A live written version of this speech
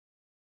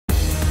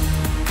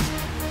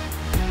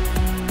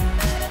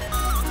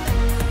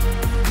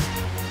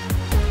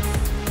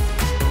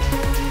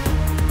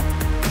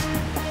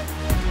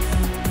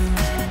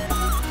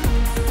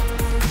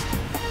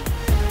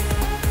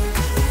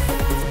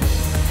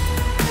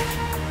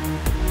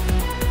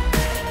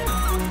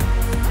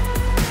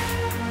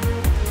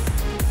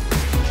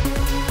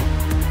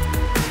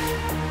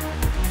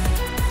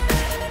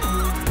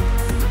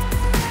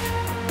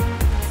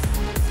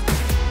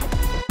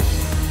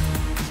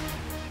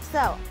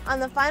So, on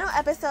the final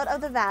episode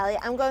of The Valley,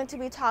 I'm going to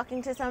be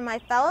talking to some of my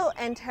fellow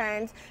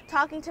interns,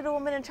 talking to the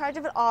woman in charge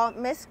of it all,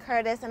 Miss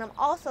Curtis, and I'm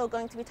also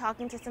going to be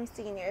talking to some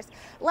seniors.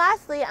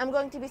 Lastly, I'm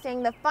going to be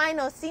saying the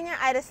final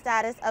senioritis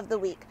status of the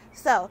week.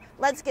 So,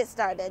 let's get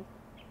started.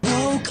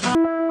 I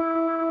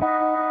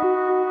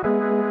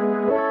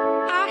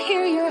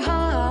hear your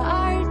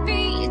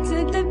heartbeat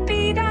to the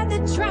beat of the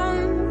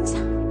drums.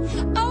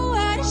 Oh,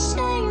 what a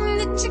shame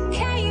that you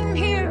came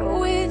here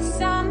with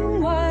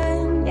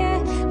someone, yeah.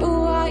 But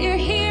while you're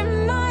here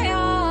in my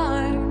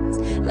arms,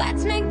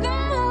 let's make the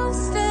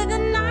most of the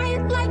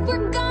night like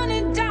we're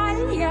gonna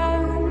die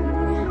young.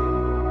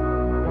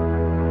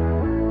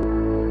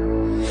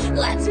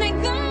 Let's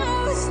make the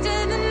most of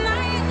the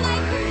night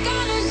like we're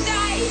gonna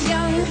die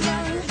young.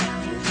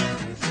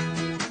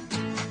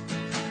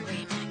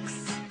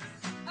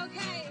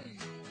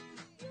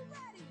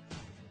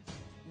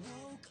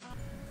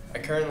 I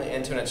currently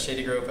intern at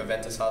Shady Grove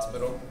Adventist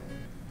Hospital.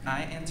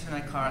 I intern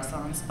at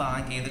Carson Spa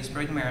in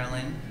Gaithersburg,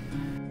 Maryland.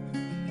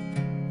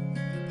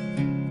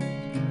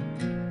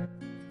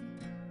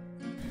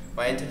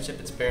 My internship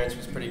experience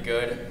was pretty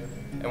good,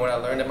 and what I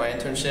learned at my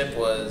internship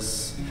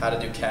was how to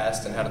do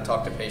cast and how to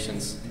talk to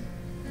patients.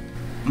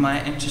 My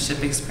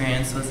internship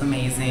experience was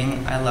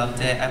amazing. I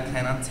loved it. I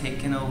plan on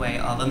taking away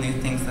all the new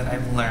things that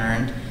I've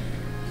learned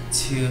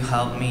to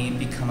help me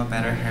become a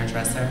better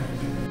hairdresser.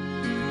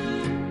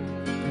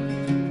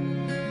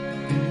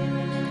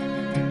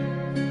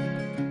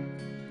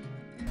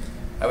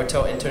 I would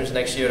tell interns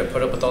next year to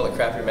put up with all the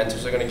crap your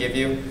mentors are going to give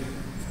you,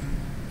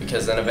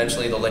 because then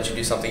eventually they'll let you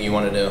do something you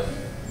want to do.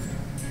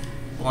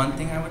 One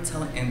thing I would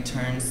tell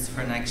interns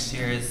for next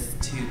year is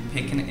to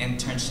pick an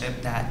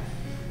internship that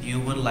you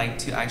would like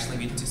to actually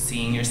be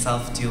seeing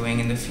yourself doing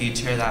in the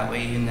future. That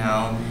way you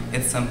know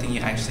it's something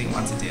you actually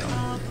want to do.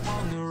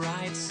 On the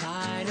right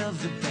side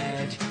of the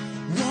bed,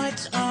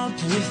 what's up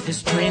with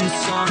this Prince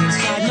song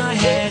inside my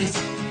head?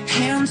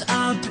 Hands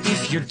up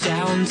if you're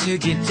down to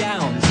get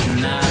down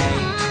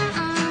tonight,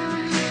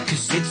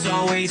 'cause it's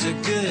always a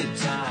good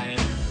time.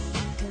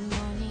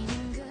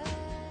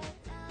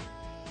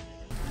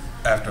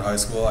 After high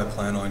school, I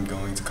plan on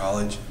going to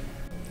college.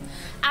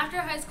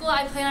 After high school,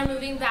 I plan on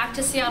moving back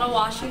to Seattle,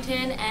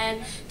 Washington,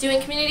 and doing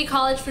community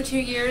college for 2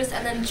 years,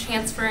 and then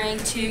transferring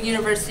to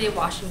University of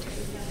Washington.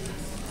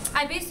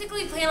 I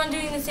basically plan on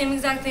doing the same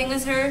exact thing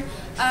as her.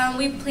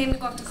 We plan to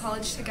go off to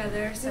college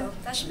together, so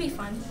that should be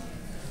fun.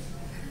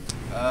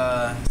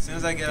 As soon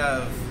as I get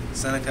out of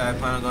Seneca, I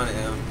plan on going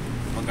to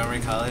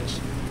Montgomery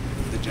College,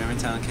 the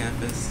Germantown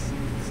campus.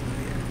 So,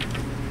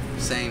 yeah.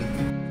 Same.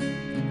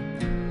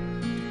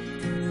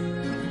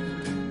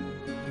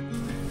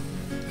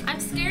 I'm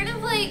scared of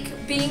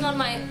being on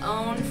my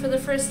own for the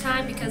first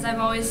time because I've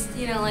always,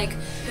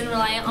 been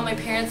reliant on my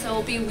parents, so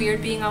it'll be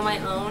weird being on my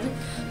own.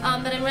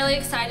 But I'm really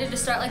excited to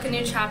start a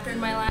new chapter in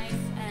my life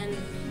and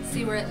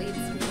see where it leads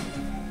me.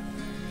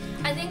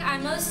 I think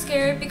I'm most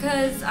scared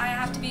because I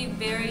have to be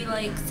very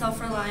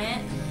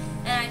self-reliant,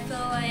 and I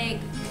feel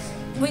like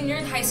when you're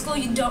in high school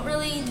you don't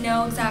really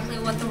know exactly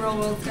what the real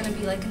world's going to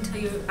be like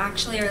until you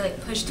actually are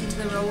pushed into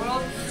the real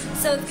world.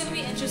 So it's going to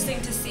be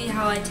interesting to see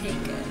how I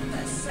take it.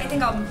 But I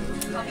think I'll be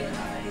okay.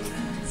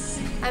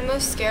 I'm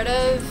most scared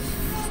of,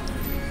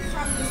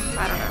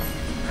 I don't know.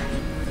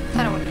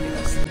 I don't want to do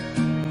this.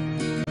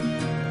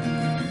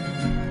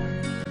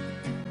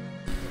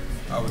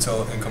 I would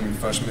tell incoming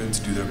freshmen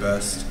to do their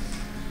best.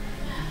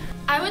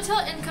 I would tell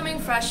incoming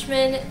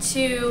freshmen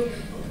to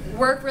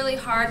work really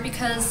hard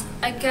because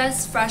I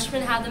guess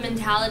freshmen have the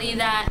mentality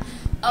that,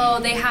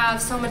 oh, they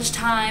have so much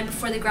time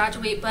before they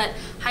graduate, but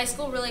high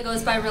school really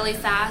goes by really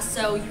fast,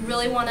 so you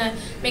really want to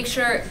make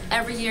sure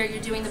every year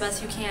you're doing the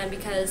best you can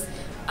because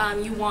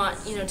you want,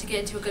 to get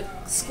into a good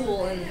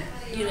school and,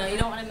 you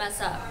don't want to mess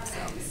up, so.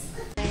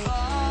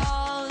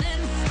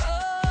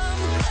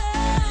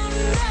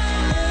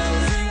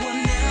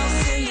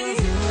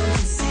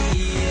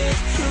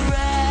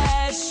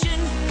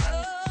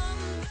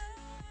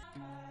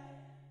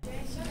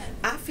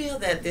 I feel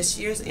that this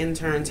year's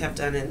interns have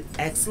done an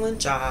excellent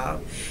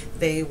job.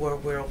 They were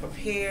well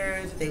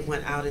prepared. They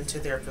went out into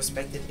their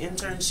prospective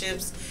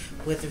internships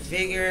with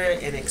vigor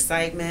and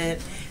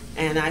excitement,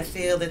 and I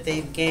feel that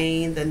they've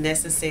gained the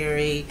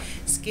necessary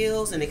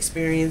skills and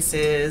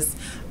experiences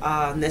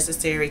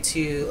necessary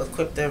to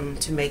equip them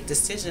to make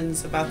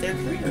decisions about their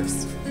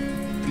careers.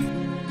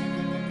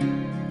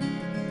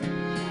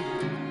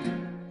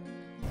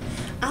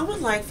 I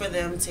would like for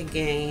them to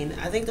gain,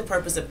 I think the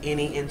purpose of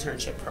any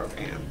internship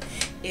program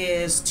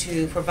is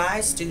to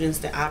provide students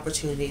the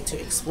opportunity to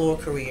explore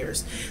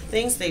careers,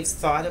 things they've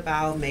thought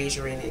about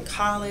majoring in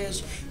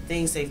college,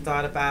 things they've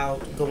thought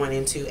about going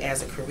into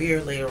as a career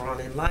later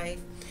on in life.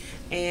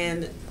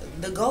 And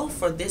the goal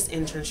for this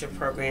internship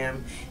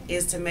program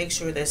is to make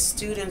sure that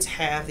students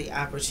have the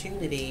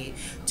opportunity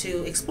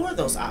to explore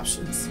those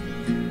options.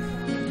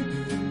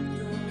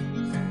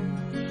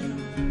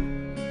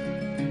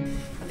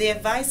 The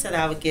advice that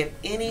I would give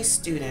any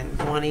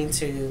student wanting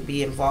to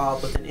be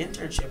involved with an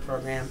internship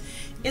program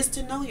is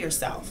to know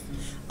yourself.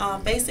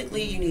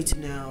 Basically, you need to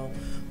know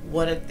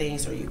What are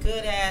things are you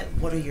good at?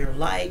 What are your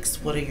likes?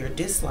 What are your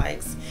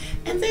dislikes?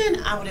 And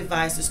then I would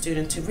advise the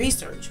student to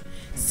research.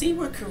 See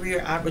where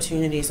career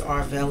opportunities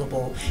are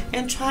available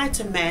and try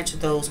to match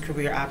those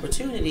career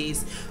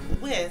opportunities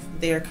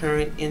with their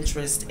current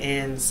interest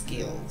and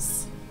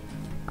skills.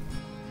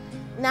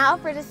 Now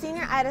for the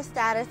senioritis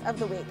status of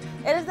the week.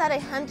 It is at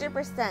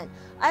 100%.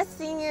 Us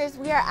seniors,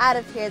 we are out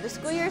of here. The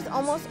school year is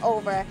almost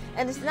over,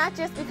 and it's not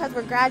just because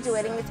we're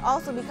graduating, it's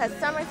also because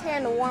summer's here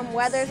and the warm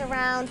weather's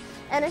around,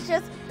 and it's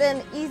just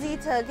been easy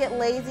to get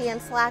lazy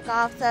and slack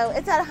off, so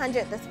it's at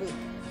 100 this week.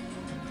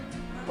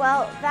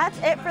 Well, that's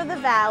it for the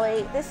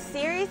Valley. This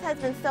series has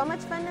been so much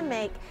fun to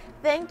make.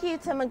 Thank you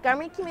to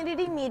Montgomery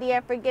Community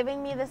Media for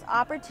giving me this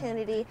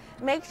opportunity.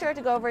 Make sure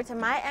to go over to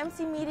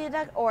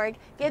mymcmedia.org,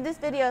 give this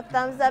video a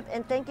thumbs up,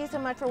 and thank you so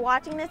much for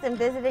watching this and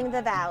visiting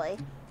the Valley.